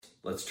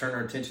Let's turn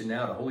our attention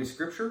now to Holy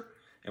Scripture,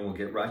 and we'll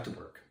get right to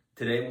work.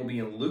 Today we'll be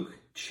in Luke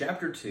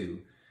chapter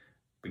 2,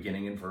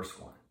 beginning in verse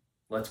 1.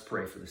 Let's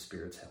pray for the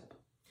Spirit's help.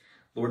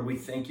 Lord, we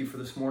thank you for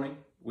this morning.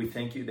 We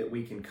thank you that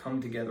we can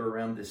come together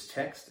around this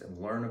text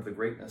and learn of the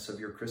greatness of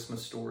your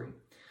Christmas story.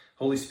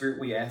 Holy Spirit,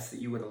 we ask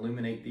that you would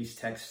illuminate these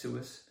texts to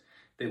us,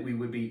 that we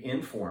would be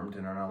informed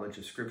in our knowledge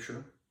of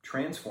Scripture,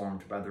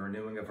 transformed by the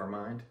renewing of our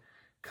mind,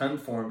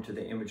 conformed to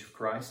the image of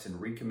Christ, and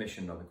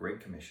recommissioned on the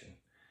Great Commission.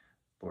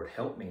 Lord,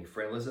 help me,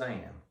 frail as I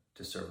am,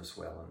 to serve us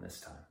well in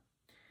this time.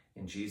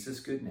 In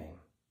Jesus' good name,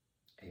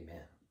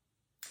 amen.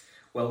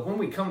 Well, when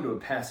we come to a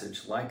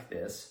passage like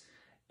this,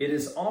 it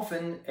is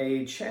often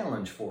a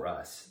challenge for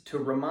us to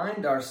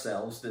remind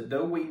ourselves that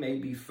though we may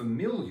be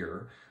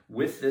familiar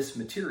with this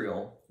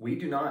material, we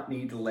do not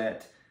need to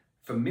let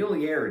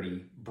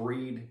familiarity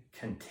breed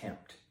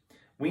contempt.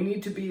 We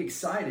need to be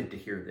excited to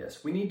hear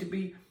this. We need to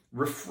be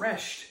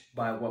refreshed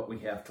by what we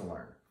have to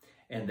learn.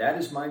 And that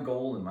is my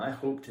goal and my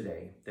hope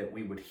today, that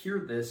we would hear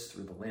this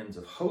through the lens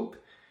of hope,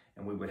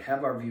 and we would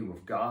have our view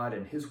of God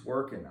and his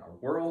work in our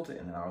world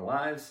and in our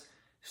lives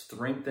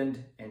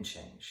strengthened and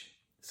changed.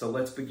 So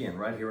let's begin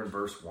right here in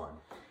verse 1.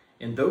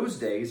 In those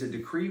days, a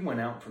decree went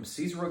out from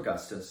Caesar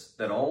Augustus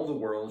that all the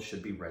world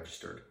should be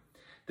registered.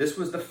 This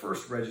was the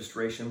first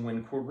registration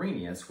when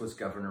Quirinius was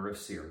governor of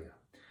Syria,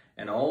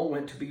 and all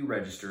went to be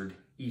registered,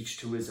 each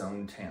to his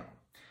own town.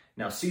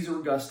 Now, Caesar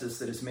Augustus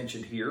that is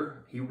mentioned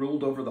here, he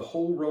ruled over the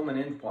whole Roman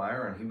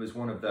Empire, and he was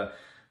one of the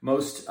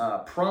most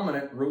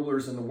prominent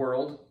rulers in the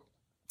world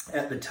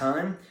at the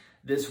time.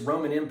 This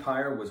Roman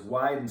Empire was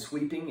wide and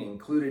sweeping,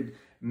 included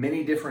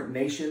many different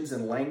nations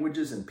and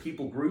languages and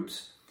people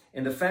groups.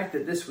 And the fact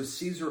that this was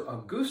Caesar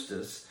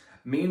Augustus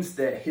means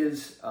that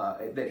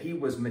he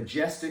was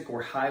majestic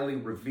or highly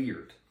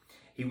revered.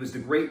 He was the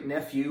great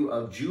nephew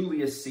of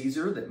Julius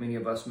Caesar that many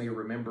of us may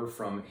remember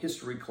from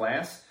history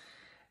class.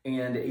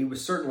 And he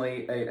was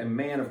certainly a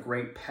man of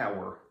great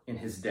power in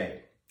his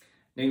day.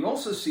 Now you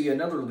also see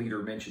another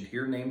leader mentioned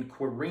here named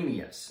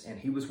Quirinius, and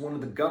he was one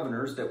of the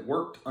governors that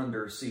worked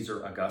under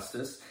Caesar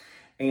Augustus.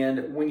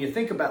 And when you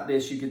think about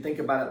this, you can think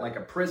about it like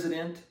a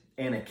president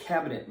and a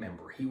cabinet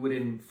member. He would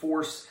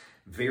enforce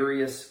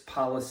various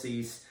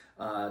policies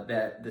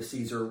that the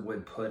Caesar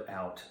would put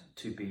out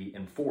to be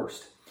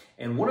enforced.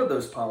 And one of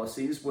those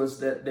policies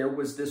was that there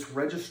was this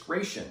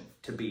registration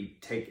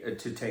to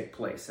take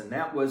place, and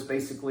that was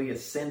basically a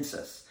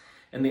census.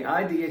 And the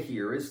idea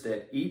here is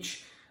that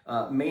each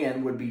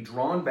man would be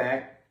drawn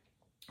back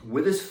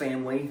with his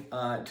family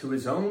to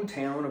his own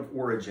town of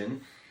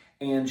origin.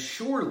 And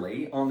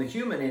surely, on the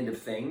human end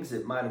of things,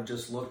 it might have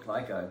just looked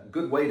like a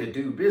good way to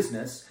do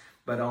business.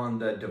 But on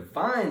the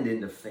divine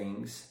end of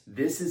things,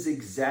 this is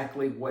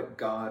exactly what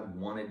God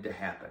wanted to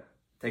happen.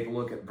 Take a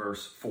look at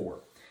verse 4.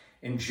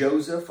 And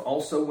Joseph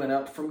also went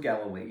up from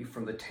Galilee,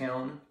 from the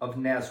town of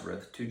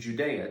Nazareth to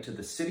Judea, to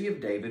the city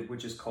of David,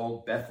 which is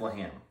called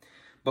Bethlehem,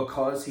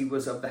 because he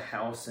was of the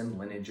house and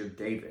lineage of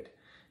David,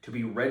 to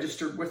be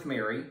registered with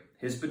Mary,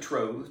 his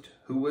betrothed,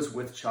 who was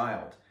with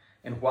child.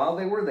 And while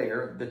they were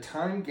there, the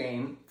time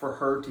came for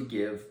her to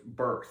give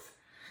birth.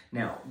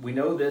 Now, we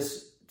know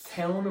this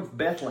town of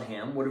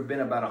Bethlehem would have been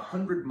about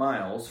 100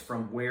 miles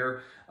from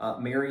where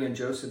Mary and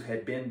Joseph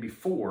had been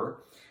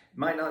before. It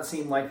might not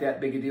seem like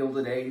that big a deal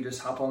today. You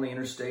just hop on the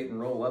interstate and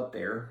roll up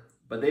there.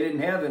 But they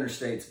didn't have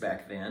interstates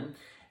back then.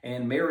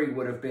 And Mary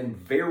would have been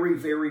very,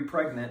 very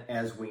pregnant,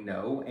 as we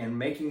know, and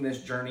making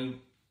this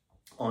journey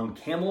on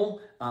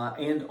camel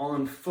and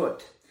on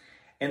foot.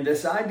 And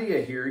this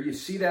idea here, you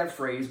see that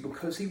phrase,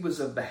 because he was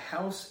of the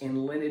house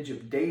and lineage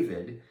of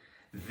David.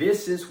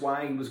 This is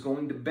why he was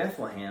going to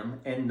Bethlehem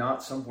and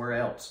not somewhere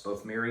else.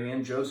 Both Mary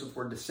and Joseph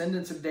were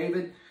descendants of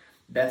David.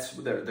 That's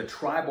the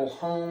tribal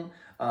home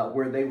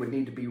where they would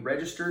need to be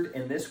registered.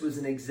 And this was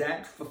an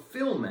exact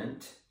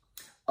fulfillment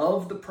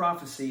of the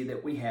prophecy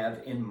that we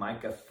have in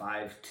Micah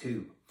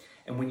 5:2.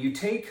 And when you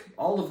take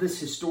all of this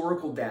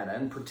historical data,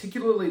 and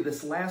particularly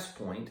this last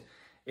point,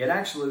 it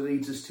actually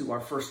leads us to our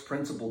first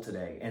principle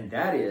today. And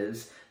that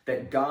is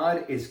that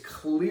God is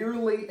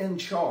clearly in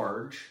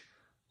charge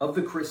of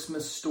the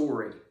Christmas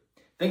story.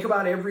 Think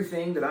about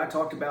everything that I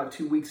talked about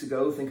 2 weeks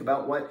ago. Think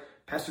about what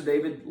Pastor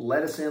David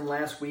led us in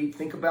last week.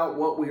 Think about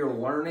what we are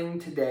learning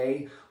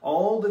today.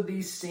 All of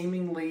these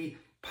seemingly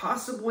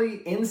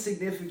possibly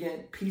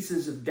insignificant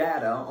pieces of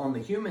data on the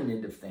human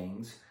end of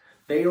things,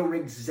 they are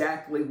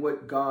exactly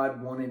what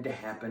God wanted to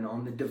happen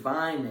on the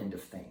divine end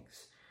of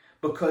things.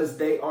 Because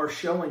they are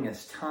showing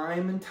us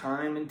time and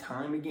time and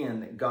time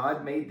again that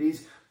God made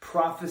these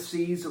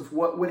prophecies of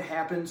what would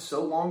happen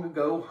so long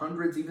ago,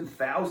 hundreds, even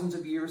thousands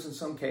of years in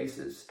some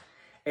cases.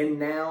 And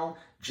now,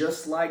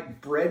 just like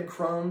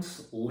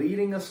breadcrumbs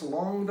leading us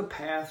along the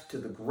path to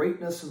the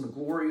greatness and the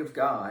glory of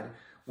God,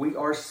 we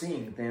are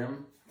seeing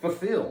them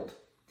fulfilled.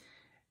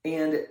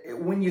 And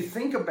when you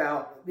think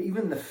about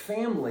even the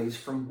families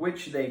from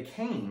which they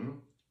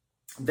came,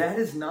 that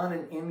is not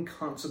an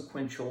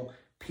inconsequential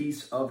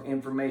piece of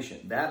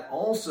information. That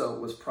also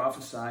was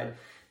prophesied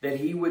that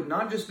he would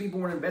not just be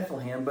born in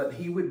Bethlehem, but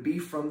he would be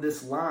from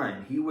this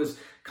line. He was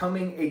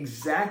coming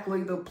exactly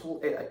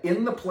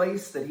in the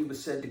place that he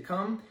was said to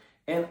come,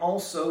 and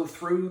also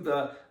through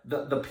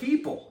the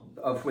people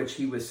of which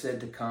he was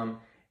said to come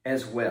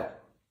as well.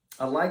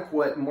 I like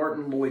what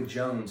Martin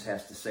Lloyd-Jones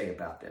has to say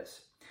about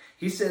this.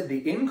 He said,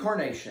 the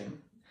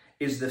incarnation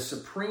is the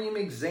supreme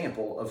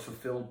example of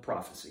fulfilled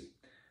prophecy,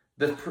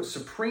 the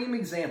supreme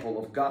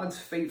example of God's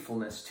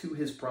faithfulness to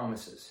his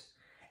promises.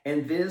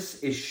 And this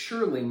is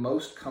surely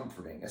most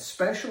comforting,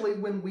 especially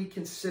when we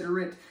consider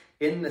it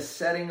in the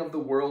setting of the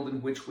world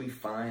in which we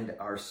find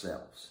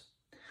ourselves.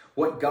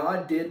 What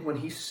God did when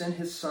he sent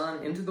his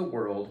Son into the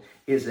world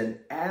is an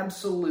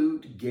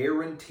absolute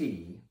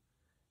guarantee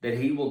that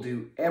he will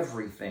do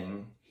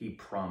everything he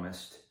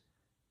promised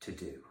to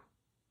do.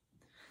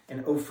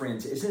 And oh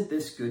friends, isn't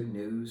this good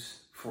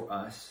news for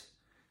us?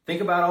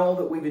 Think about all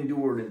that we've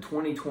endured in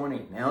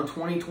 2020, now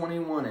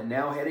 2021, and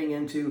now heading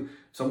into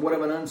somewhat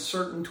of an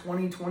uncertain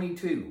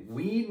 2022.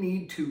 We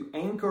need to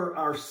anchor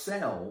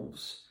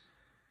ourselves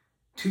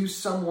to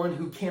someone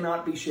who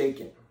cannot be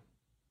shaken,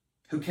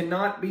 who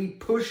cannot be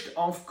pushed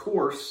off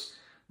course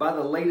by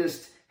the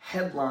latest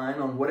headline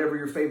on whatever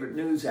your favorite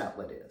news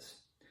outlet is.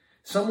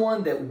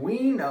 Someone that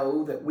we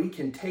know that we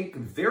can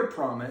take their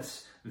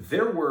promise,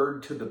 their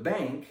word to the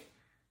bank,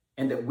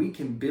 and that we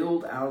can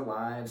build our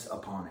lives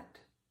upon it.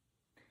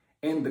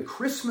 And the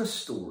Christmas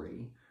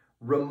story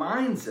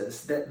reminds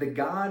us that the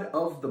God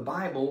of the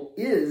Bible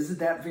is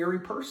that very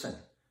person,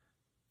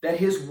 that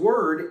his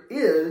word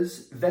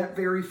is that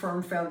very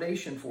firm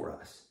foundation for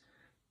us,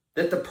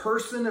 that the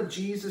person of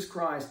Jesus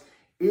Christ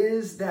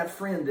is that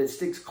friend that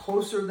sticks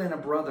closer than a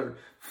brother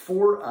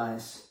for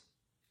us,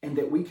 and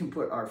that we can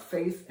put our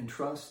faith and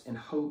trust and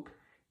hope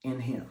in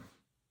him.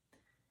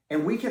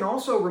 And we can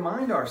also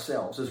remind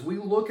ourselves as we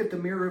look at the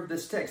mirror of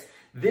this text,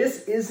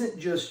 this isn't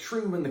just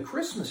true in the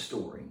Christmas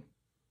story.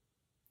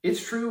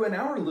 It's true in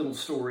our little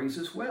stories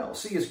as well.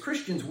 See, as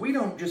Christians, we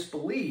don't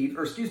believe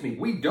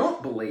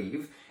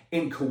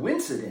in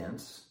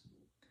coincidence.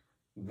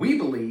 We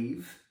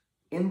believe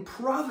in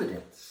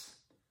providence.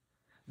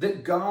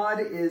 That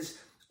God is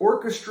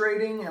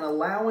orchestrating and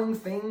allowing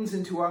things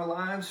into our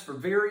lives for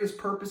various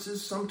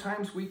purposes.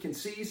 Sometimes we can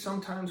see,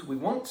 sometimes we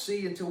won't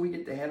see until we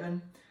get to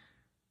heaven.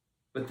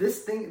 But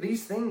these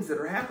things that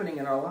are happening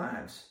in our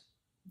lives,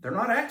 they're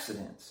not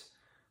accidents.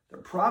 They're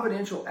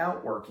providential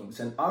outworkings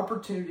and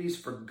opportunities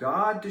for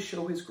God to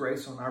show his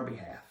grace on our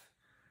behalf.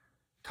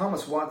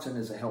 Thomas Watson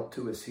is a help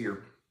to us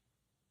here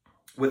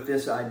with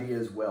this idea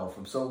as well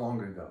from so long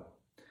ago.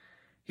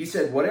 He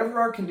said, whatever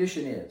our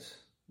condition is,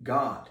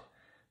 God,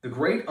 the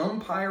great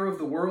umpire of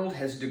the world,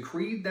 has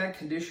decreed that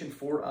condition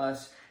for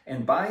us,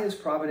 and by his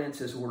providence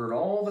has ordered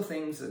all the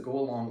things that go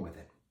along with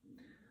it.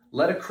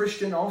 Let a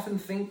Christian often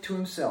think to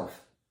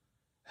himself,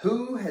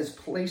 who has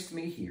placed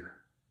me here,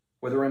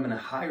 whether I'm in a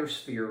higher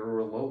sphere or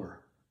a lower?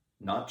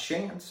 Not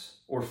chance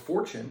or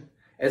fortune,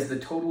 as the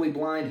totally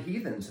blind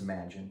heathens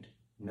imagined.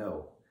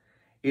 No,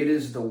 it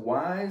is the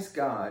wise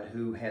God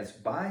who has,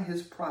 by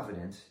his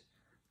providence,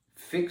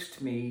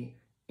 fixed me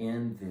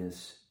in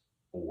this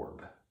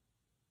orb.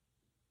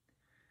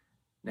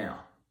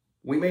 Now,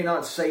 we may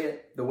not say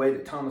it the way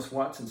that Thomas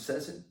Watson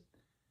says it,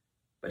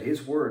 but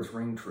his words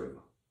ring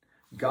true.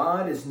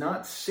 God is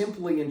not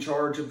simply in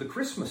charge of the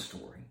Christmas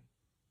story.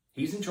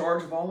 He's in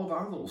charge of all of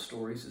our little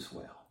stories as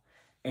well.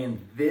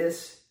 And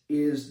this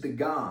is the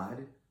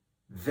God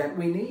that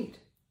we need.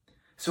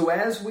 So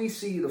as we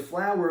see the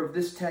flower of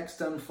this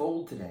text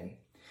unfold today,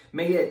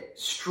 may it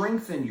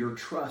strengthen your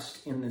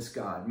trust in this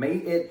God. May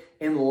it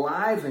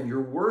enliven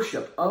your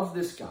worship of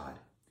this God.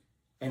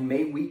 And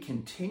may we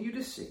continue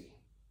to see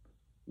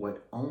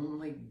what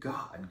only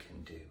God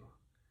can do,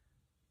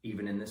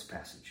 even in this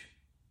passage.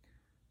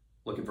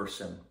 Look at verse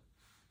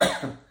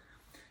 7.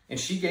 And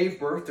she gave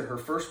birth to her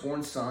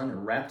firstborn son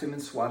and wrapped him in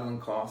swaddling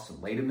cloths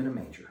and laid him in a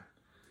manger,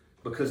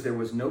 because there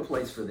was no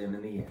place for them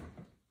in the inn.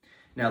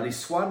 Now these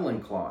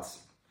swaddling cloths,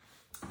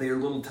 they are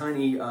little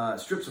tiny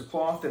strips of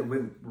cloth that have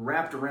been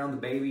wrapped around the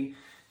baby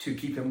to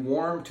keep him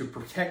warm, to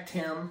protect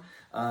him.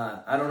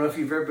 I don't know if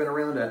you've ever been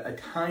around a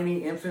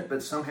tiny infant,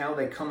 but somehow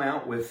they come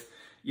out with,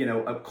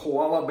 a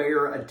koala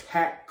bear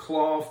attack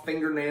claw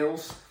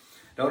fingernails.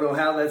 Don't know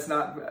how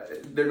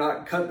they're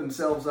not cut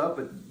themselves up,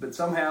 but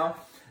somehow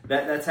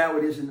that's how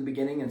it is in the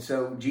beginning. And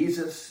so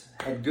Jesus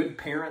had good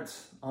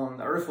parents on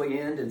the earthly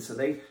end, and so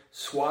they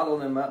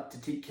swaddled him up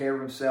to take care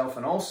of himself.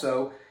 And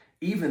also,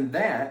 even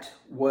that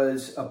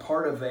was a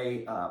part of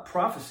a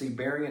prophecy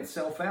bearing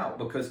itself out,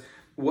 because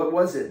what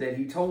was it that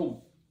he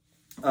told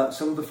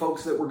some of the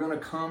folks that were going to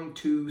come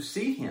to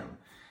see him?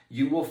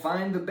 You will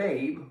find the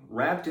babe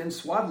wrapped in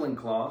swaddling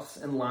cloths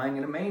and lying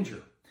in a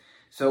manger.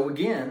 So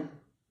again,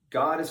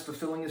 God is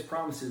fulfilling his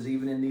promises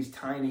even in these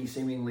tiny,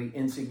 seemingly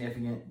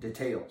insignificant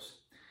details.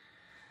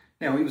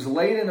 Now, he was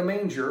laid in a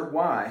manger.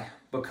 Why?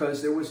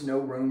 Because there was no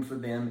room for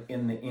them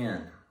in the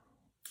inn.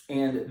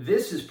 And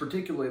this is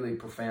particularly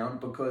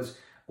profound because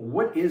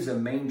what is a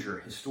manger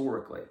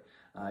historically?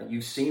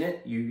 You've seen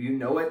it. You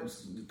know it.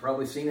 You've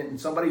probably seen it in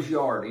somebody's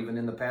yard, even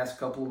in the past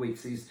couple of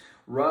weeks. These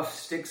rough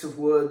sticks of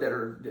wood that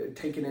are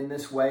taken in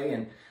this way.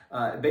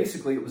 And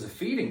basically, it was a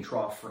feeding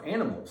trough for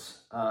animals.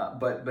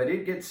 But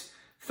it gets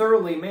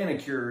thoroughly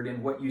manicured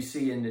in what you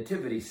see in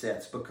nativity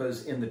sets,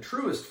 because in the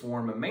truest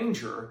form, a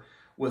manger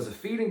was a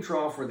feeding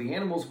trough where the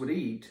animals would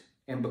eat.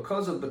 And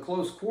because of the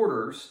close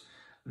quarters,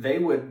 they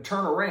would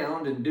turn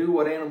around and do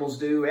what animals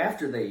do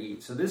after they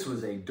eat. So this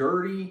was a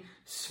dirty,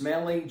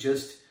 smelly,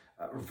 just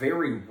a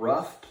very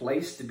rough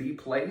place to be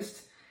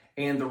placed.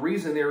 And the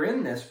reason they're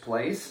in this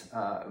place,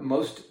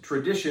 most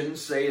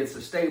traditions say it's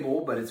a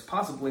stable, but it's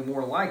possibly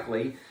more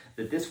likely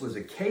that this was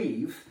a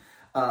cave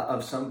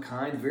of some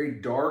kind, very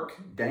dark,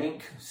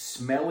 dank,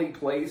 smelly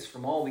place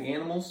from all the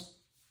animals.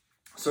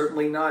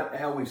 Certainly not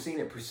how we've seen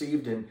it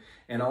perceived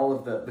in all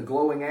of the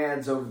glowing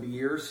ads over the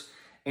years.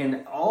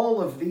 And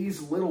all of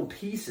these little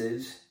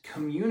pieces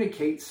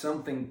communicate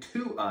something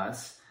to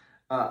us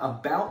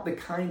about the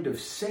kind of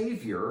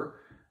Savior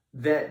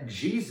that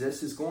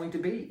Jesus is going to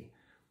be.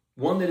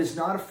 One that is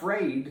not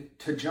afraid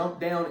to jump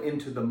down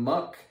into the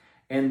muck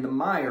and the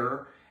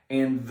mire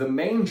and the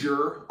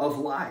manger of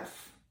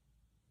life,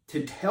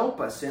 to help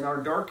us in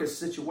our darkest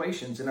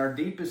situations, in our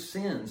deepest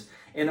sins,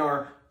 in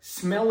our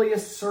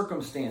smelliest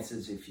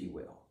circumstances, if you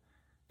will.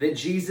 That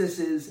Jesus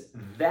is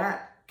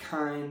that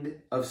kind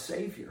of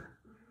Savior.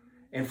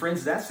 And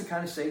friends, that's the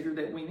kind of Savior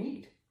that we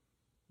need.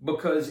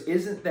 Because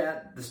isn't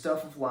that the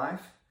stuff of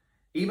life?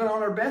 Even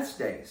on our best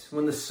days,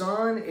 when the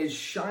sun is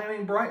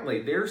shining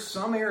brightly, there's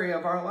some area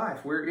of our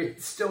life where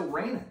it's still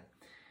raining.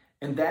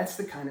 And that's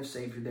the kind of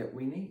Savior that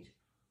we need.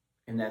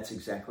 And that's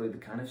exactly the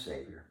kind of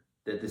Savior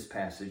that this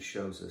passage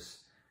shows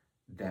us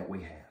that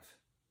we have.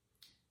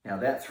 Now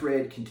that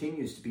thread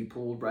continues to be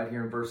pulled right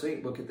here in verse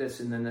 8. Look at this.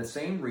 And in the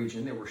same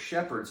region, there were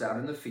shepherds out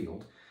in the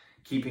field,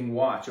 keeping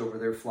watch over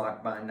their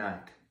flock by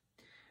night.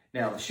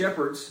 Now the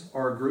shepherds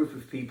are a group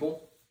of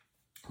people,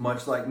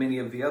 much like many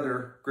of the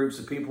other groups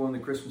of people in the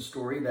Christmas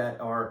story, that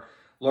are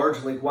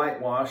largely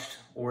whitewashed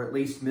or at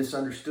least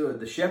misunderstood.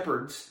 The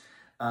shepherds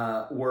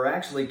were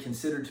actually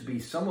considered to be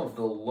some of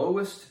the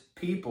lowest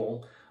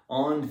people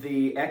on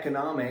the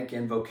economic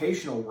and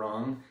vocational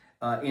rung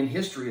in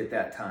history at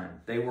that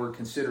time. They were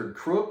considered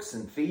crooks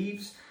and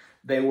thieves.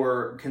 They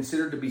were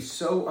considered to be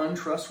so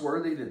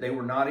untrustworthy that they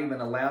were not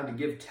even allowed to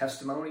give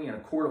testimony in a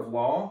court of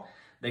law.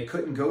 They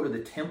couldn't go to the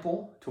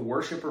temple to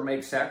worship or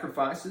make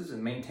sacrifices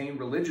and maintain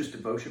religious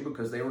devotion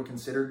because they were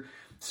considered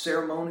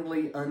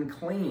ceremonially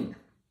unclean.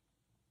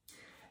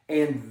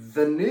 And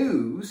the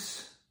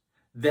news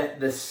that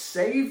the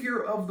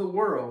Savior of the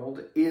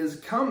world is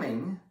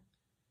coming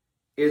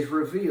is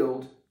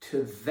revealed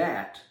to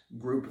that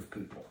group of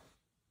people.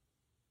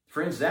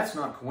 Friends, that's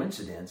not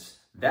coincidence.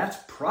 That's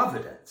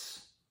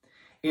providence.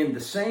 In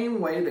the same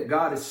way that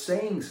God is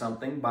saying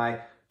something by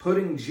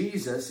putting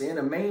Jesus in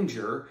a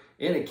manger,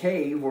 in a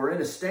cave, or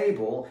in a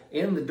stable,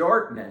 in the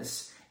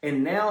darkness,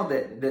 and now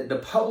that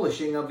the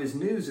publishing of his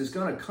news is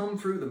going to come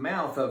through the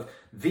mouth of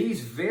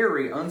these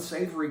very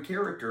unsavory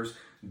characters,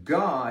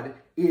 God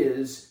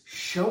is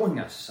showing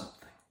us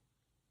something.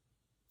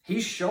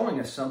 He's showing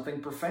us something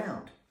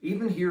profound.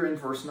 Even here in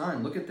verse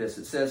 9, look at this.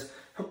 It says,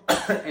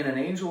 and an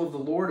angel of the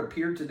Lord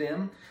appeared to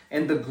them,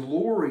 and the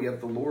glory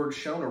of the Lord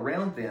shone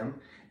around them,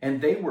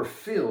 and they were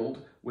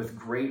filled with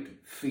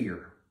great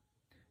fear.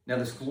 Now,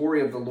 this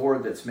glory of the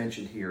Lord that's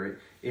mentioned here,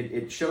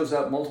 it shows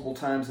up multiple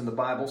times in the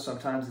Bible.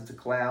 Sometimes it's a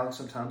cloud,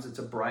 sometimes it's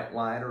a bright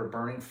light or a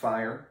burning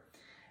fire.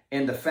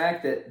 And the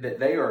fact that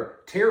they are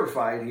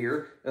terrified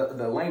here,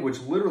 the language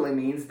literally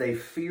means they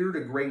feared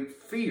a great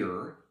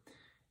fear.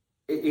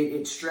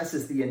 It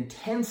stresses the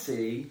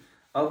intensity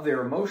of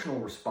their emotional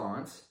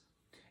response.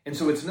 And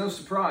so it's no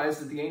surprise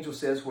that the angel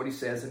says what he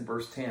says in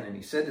verse 10. And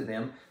he said to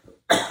them,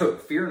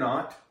 fear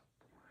not,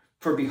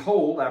 for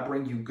behold, I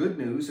bring you good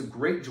news of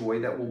great joy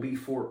that will be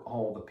for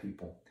all the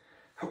people.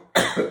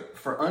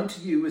 For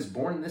unto you is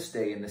born this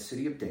day in the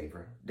city of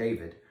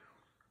David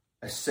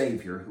a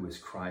Savior who is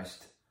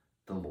Christ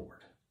the Lord.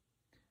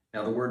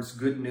 Now the words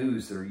good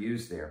news that are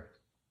used there,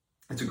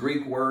 it's a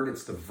Greek word.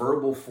 It's the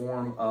verbal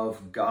form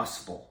of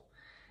gospel.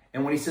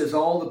 And when he says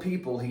all the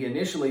people, he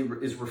initially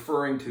is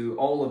referring to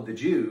all of the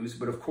Jews.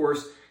 But of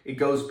course, it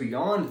goes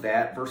beyond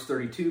that. Verse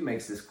 32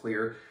 makes this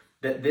clear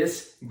that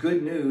this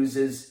good news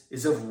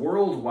is of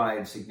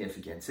worldwide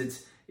significance.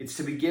 It's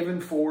to be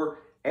given for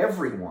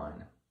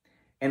everyone.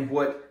 And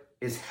what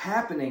is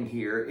happening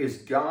here is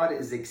God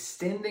is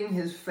extending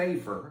his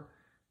favor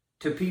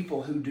to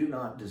people who do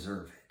not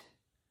deserve it.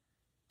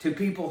 To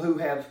people who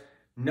have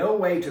no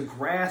way to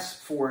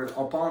grasp for it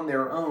upon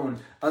their own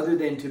other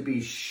than to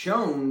be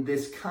shown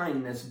this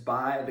kindness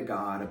by the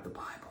God of the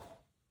Bible.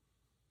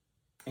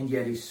 And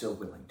yet he's so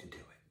willing to do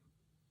it.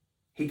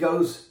 He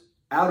goes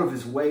out of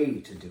his way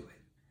to do it.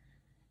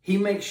 He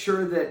makes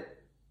sure that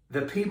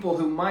the people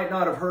who might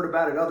not have heard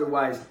about it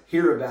otherwise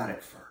hear about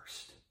it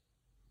first.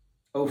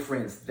 Oh,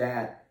 friends,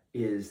 that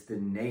is the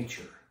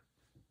nature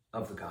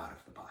of the God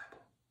of the Bible.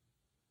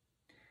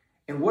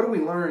 And what do we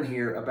learn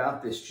here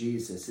about this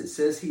Jesus? It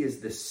says he is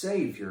the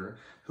Savior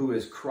who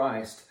is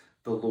Christ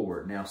the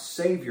Lord. Now,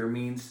 Savior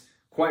means,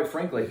 quite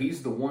frankly,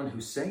 he's the one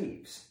who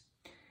saves.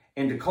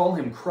 And to call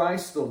him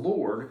Christ the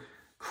Lord,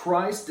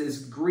 Christ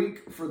is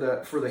Greek for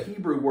the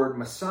Hebrew word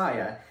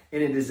Messiah,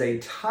 and it is a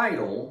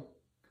title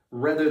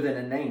rather than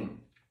a name.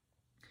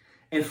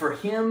 And for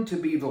him to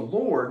be the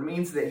Lord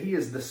means that he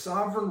is the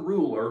sovereign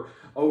ruler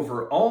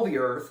over all the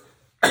earth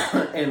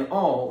and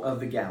all of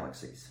the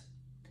galaxies.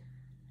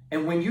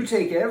 And when you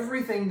take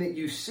everything that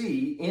you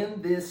see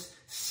in this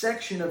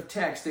section of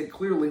text, it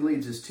clearly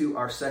leads us to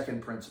our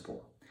second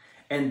principle.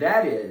 And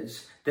that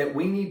is that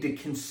we need to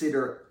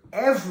consider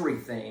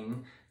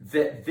everything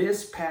that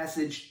this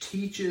passage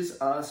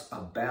teaches us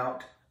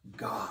about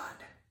God.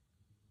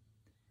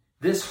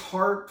 This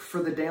heart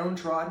for the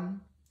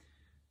downtrodden,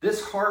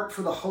 this heart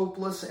for the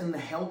hopeless and the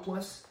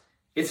helpless,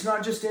 it's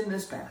not just in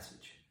this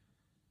passage.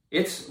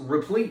 It's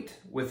replete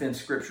within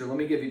Scripture. Let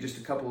me give you just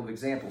a couple of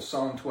examples.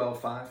 Psalm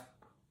 12:5.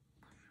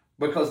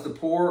 Because the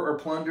poor are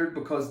plundered,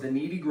 because the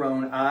needy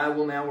groan, I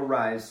will now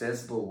arise,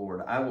 says the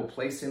Lord. I will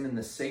place him in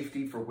the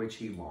safety for which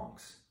he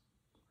longs.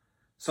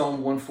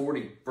 Psalm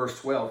 140, verse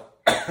 12.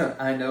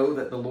 I know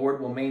that the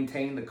Lord will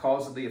maintain the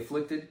cause of the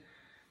afflicted,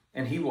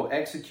 and he will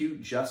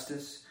execute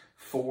justice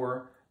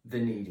for the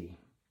needy.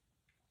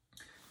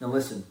 Now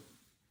listen,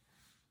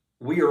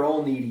 we are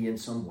all needy in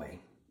some way.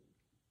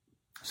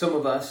 Some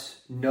of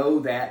us know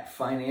that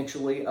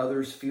financially,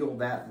 others feel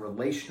that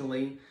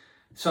relationally.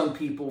 Some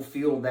people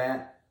feel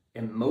that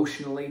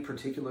emotionally,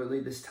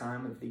 particularly this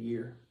time of the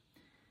year.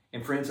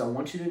 And friends, I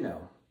want you to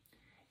know,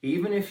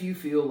 even if you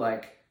feel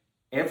like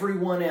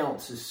everyone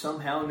else has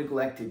somehow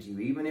neglected you,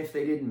 even if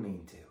they didn't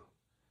mean to,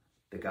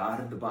 the God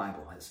of the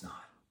Bible has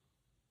not.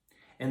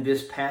 And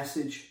this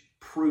passage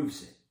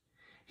proves it.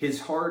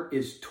 His heart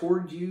is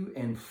toward you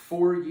and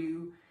for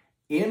you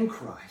in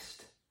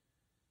Christ.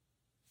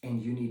 And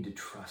you need to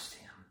trust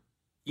him.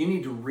 You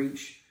need to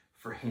reach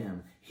for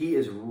him. He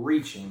is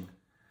reaching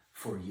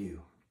for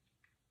you.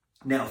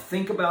 Now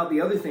think about the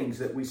other things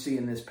that we see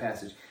in this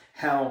passage.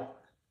 How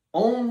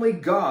only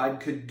God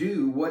could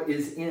do what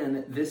is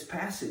in this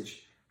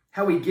passage.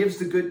 How he gives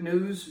the good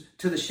news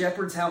to the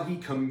shepherds. How he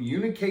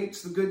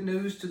communicates the good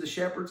news to the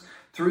shepherds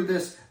through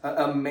this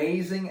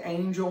amazing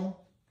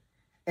angel.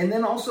 And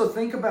then also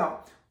think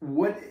about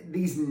what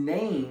these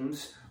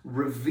names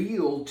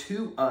reveal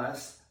to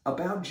us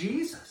about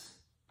Jesus.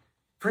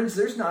 Friends,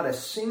 there's not a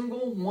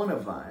single one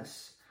of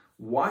us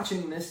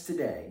watching this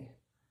today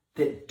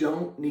that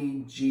don't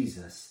need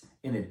Jesus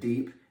in a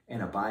deep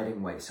and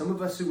abiding way. Some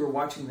of us who are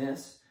watching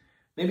this,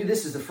 maybe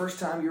this is the first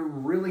time you're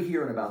really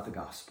hearing about the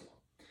gospel.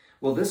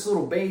 Well, this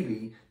little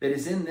baby that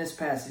is in this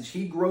passage,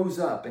 he grows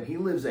up and he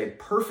lives a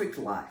perfect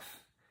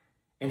life.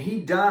 And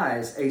he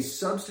dies a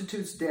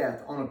substitute's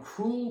death on a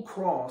cruel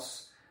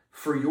cross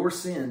for your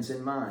sins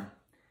and mine.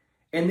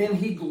 And then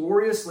he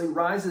gloriously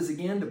rises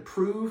again to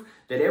prove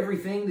that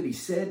everything that he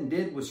said and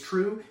did was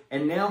true.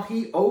 And now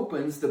he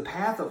opens the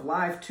path of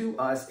life to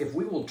us if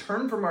we will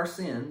turn from our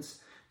sins,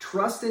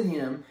 trust in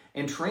him,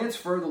 and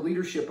transfer the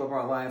leadership of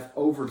our life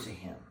over to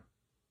him.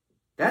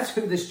 That's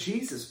who this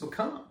Jesus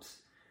becomes.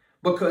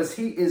 Because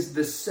he is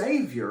the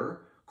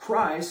Savior,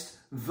 Christ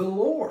the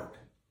Lord.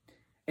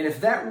 And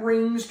if that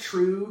rings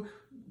true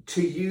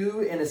to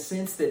you in a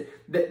sense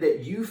that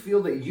you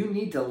feel that you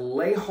need to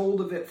lay hold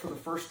of it for the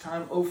first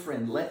time, oh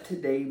friend, let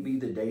today be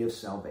the day of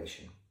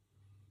salvation.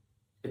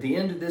 At the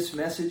end of this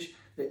message,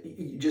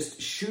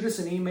 just shoot us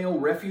an email,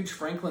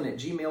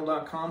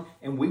 refugefranklin@gmail.com,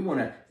 and we want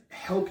to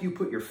help you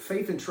put your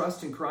faith and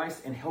trust in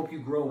Christ and help you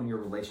grow in your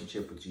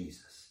relationship with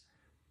Jesus.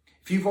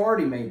 If you've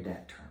already made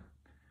that turn,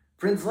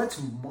 friends,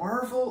 let's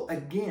marvel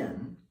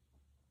again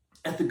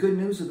at the good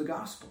news of the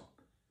gospel.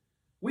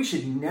 We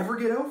should never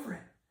get over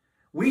it.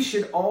 We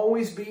should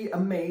always be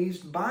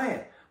amazed by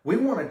it. We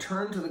want to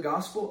turn to the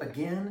gospel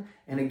again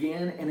and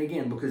again and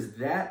again because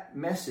that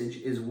message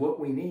is what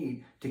we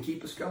need to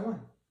keep us going.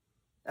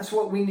 That's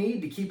what we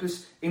need to keep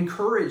us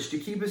encouraged, to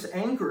keep us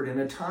anchored in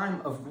a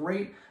time of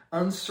great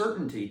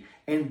uncertainty.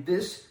 And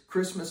this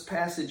Christmas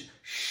passage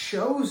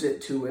shows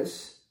it to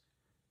us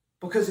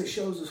because it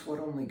shows us what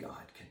only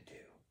God can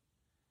do.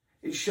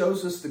 It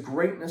shows us the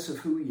greatness of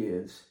who he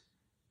is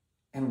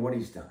and what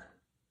he's done.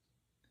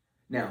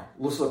 Now,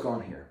 let's look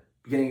on here.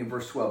 Beginning in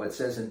verse 12, it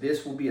says, "And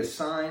this will be a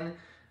sign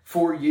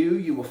for you.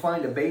 You will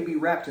find a baby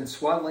wrapped in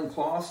swaddling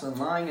cloths and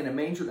lying in a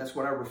manger." That's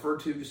what I referred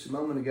to just a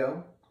moment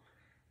ago.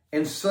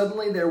 "And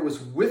suddenly there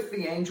was with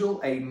the angel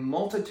a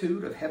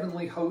multitude of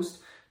heavenly hosts,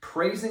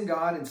 praising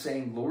God and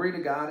saying, 'Glory to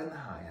God in the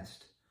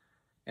highest,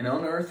 and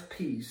on earth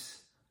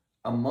peace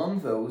among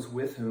those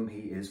with whom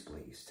he is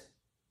pleased.'"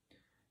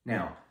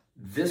 Now,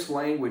 this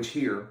language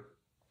here,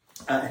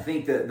 I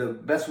think that the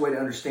best way to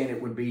understand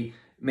it would be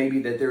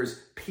maybe that there's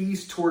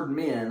peace toward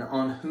men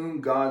on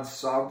whom God's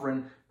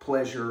sovereign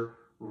pleasure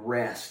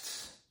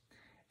rests.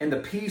 And the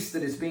peace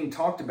that is being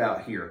talked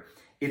about here,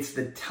 it's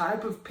the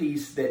type of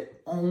peace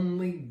that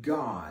only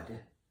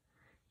God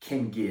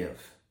can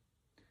give.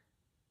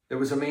 There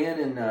was a man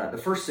in the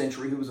first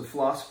century who was a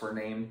philosopher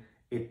named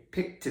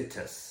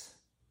Epictetus.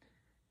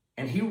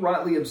 And he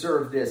rightly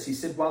observed this. He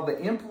said, while the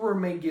emperor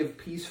may give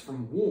peace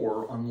from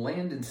war on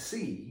land and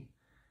sea,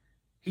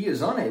 he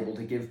is unable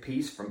to give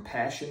peace from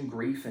passion,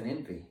 grief, and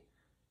envy.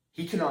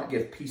 He cannot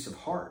give peace of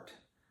heart,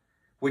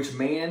 which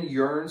man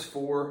yearns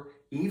for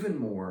even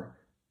more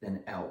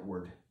than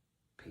outward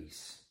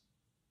peace.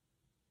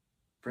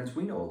 Friends,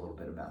 we know a little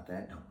bit about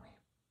that, don't we?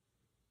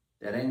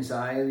 That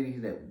anxiety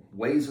that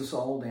weighs us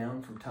all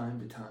down from time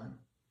to time.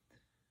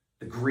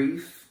 The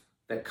grief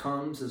that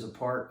comes as a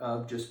part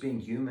of just being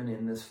human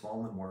in this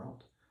fallen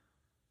world.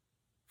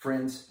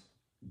 Friends,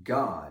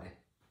 God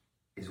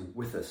is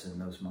with us in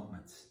those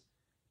moments.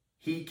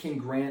 He can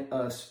grant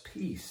us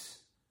peace,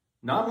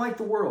 not like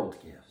the world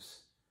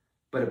gives,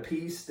 but a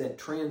peace that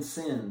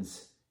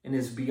transcends and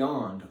is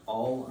beyond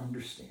all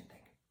understanding.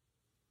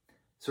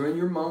 So in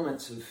your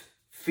moments of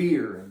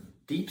fear and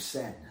deep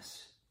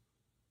sadness,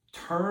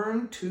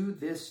 turn to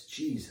this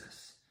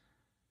Jesus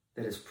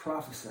that is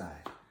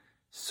prophesied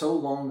so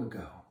long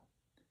ago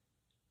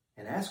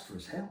and ask for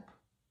his help.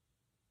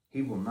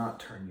 He will not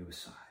turn you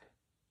aside.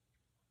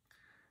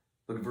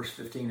 Look at verse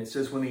 15. It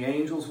says, when the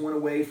angels went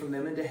away from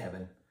them into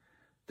heaven,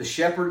 the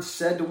shepherds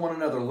said to one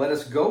another, let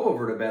us go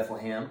over to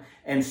Bethlehem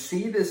and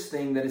see this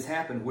thing that has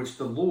happened, which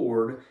the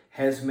Lord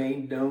has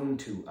made known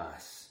to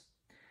us.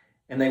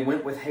 And they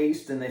went with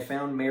haste, and they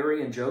found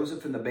Mary and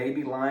Joseph and the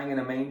baby lying in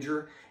a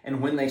manger.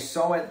 And when they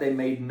saw it, they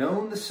made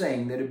known the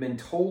saying that had been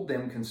told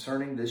them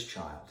concerning this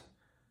child.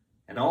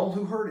 And all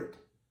who heard it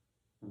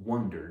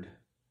wondered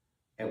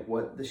at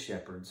what the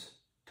shepherds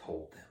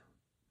told them.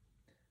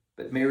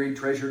 But Mary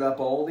treasured up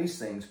all these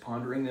things,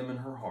 pondering them in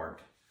her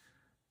heart.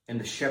 And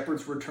the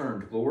shepherds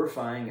returned,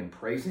 glorifying and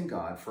praising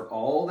God for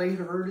all they had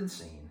heard and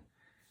seen,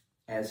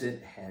 as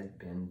it had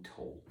been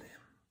told them.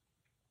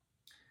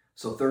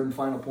 So third and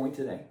final point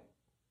today.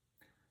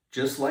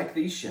 Just like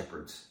these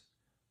shepherds,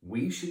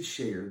 we should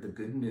share the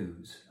good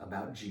news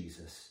about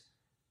Jesus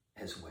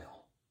as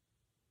well.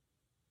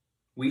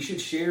 We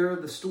should share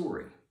the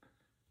story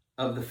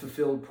of the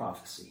fulfilled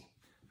prophecy.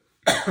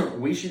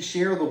 We should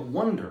share the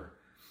wonder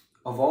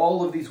of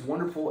all of these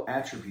wonderful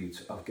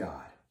attributes of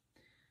God.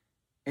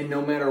 And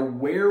no matter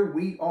where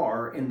we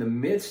are in the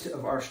midst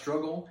of our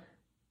struggle,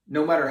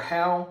 no matter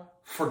how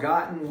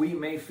forgotten we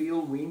may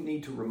feel, we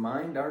need to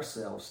remind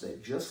ourselves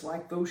that just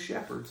like those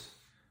shepherds,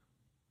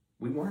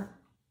 we weren't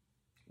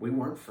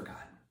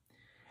forgotten.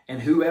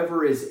 And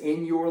whoever is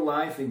in your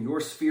life, in your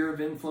sphere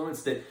of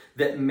influence,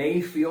 that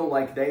may feel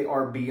like they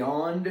are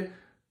beyond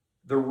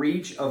the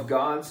reach of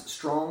God's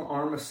strong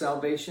arm of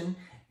salvation,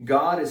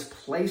 God has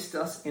placed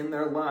us in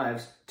their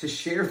lives to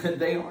share that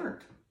they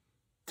aren't,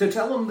 to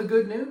tell them the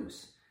good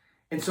news.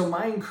 And so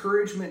my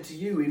encouragement to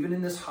you, even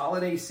in this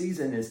holiday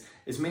season,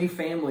 as many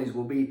families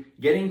will be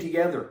getting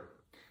together,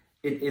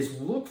 it is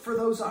look for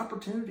those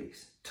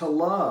opportunities to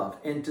love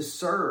and to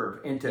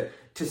serve and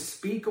to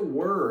speak a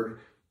word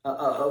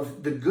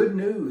of the good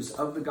news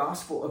of the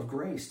gospel of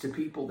grace to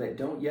people that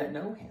don't yet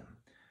know him.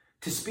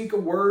 To speak a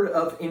word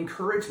of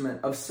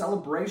encouragement, of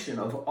celebration,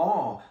 of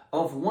awe,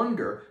 of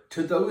wonder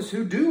to those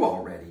who do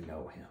already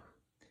know him.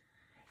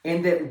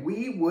 And that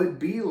we would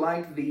be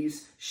like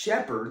these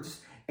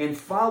shepherds and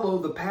follow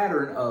the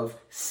pattern of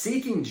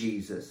seeking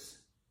Jesus,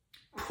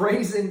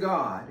 praising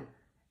God,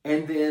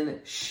 and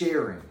then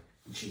sharing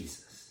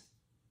Jesus.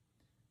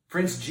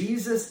 Friends,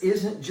 Jesus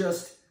isn't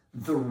just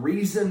the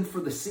reason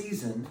for the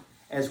season,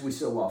 as we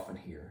so often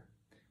hear.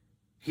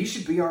 He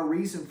should be our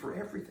reason for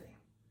everything.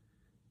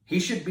 He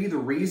should be the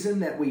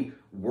reason that we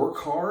work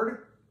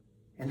hard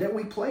and that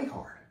we play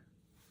hard.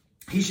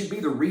 He should be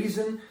the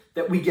reason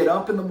that we get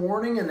up in the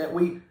morning and that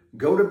we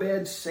go to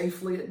bed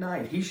safely at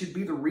night. He should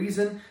be the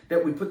reason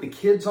that we put the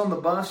kids on the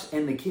bus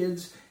and the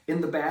kids in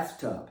the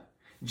bathtub.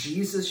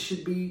 Jesus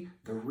should be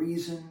the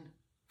reason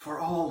for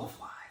all of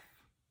life.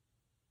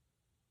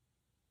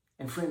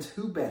 And friends,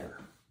 who better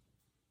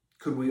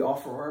could we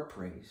offer our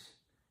praise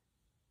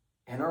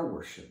and our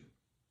worship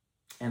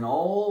and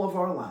all of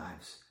our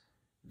lives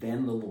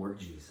than the Lord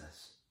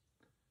Jesus?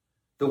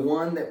 The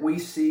one that we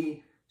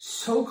see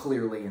so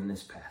clearly in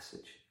this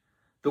passage.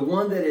 The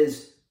one that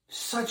is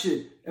such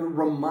a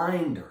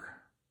reminder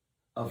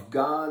of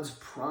God's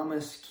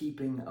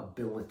promise-keeping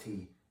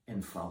ability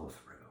and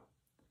follow-through.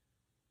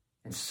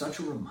 And such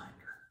a reminder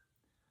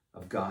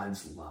of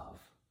God's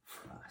love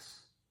for us.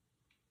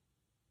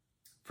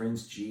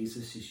 Friends,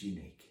 Jesus is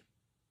unique.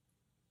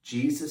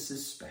 Jesus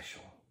is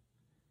special.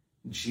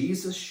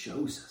 Jesus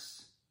shows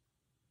us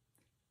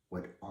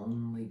what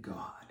only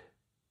God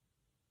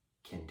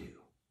can do.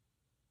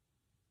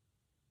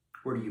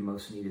 Where do you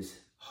most need his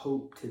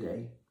hope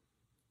today?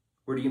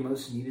 Where do you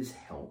most need his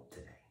help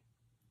today?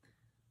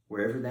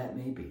 Wherever that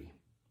may be,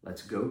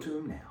 let's go to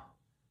him now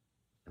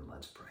and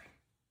let's pray.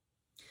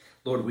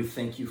 Lord, we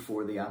thank you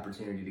for the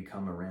opportunity to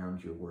come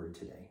around your word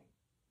today,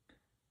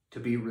 to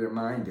be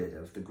reminded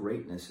of the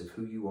greatness of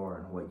who you are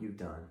and what you've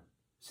done,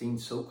 seen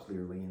so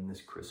clearly in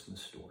this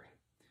Christmas story.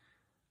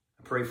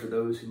 I pray for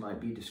those who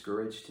might be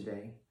discouraged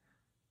today.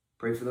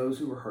 Pray for those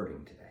who are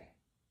hurting today.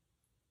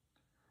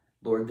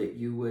 Lord, that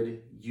you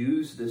would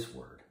use this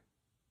word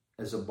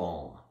as a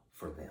balm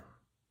for them.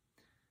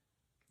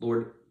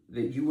 Lord,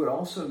 that you would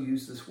also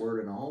use this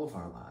word in all of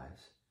our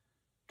lives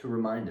to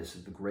remind us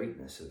of the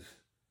greatness of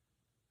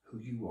who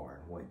you are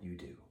and what you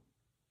do.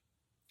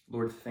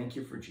 Lord, thank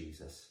you for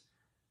Jesus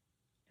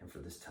and for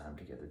this time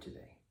together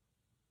today.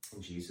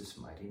 In Jesus'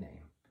 mighty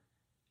name,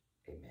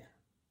 amen.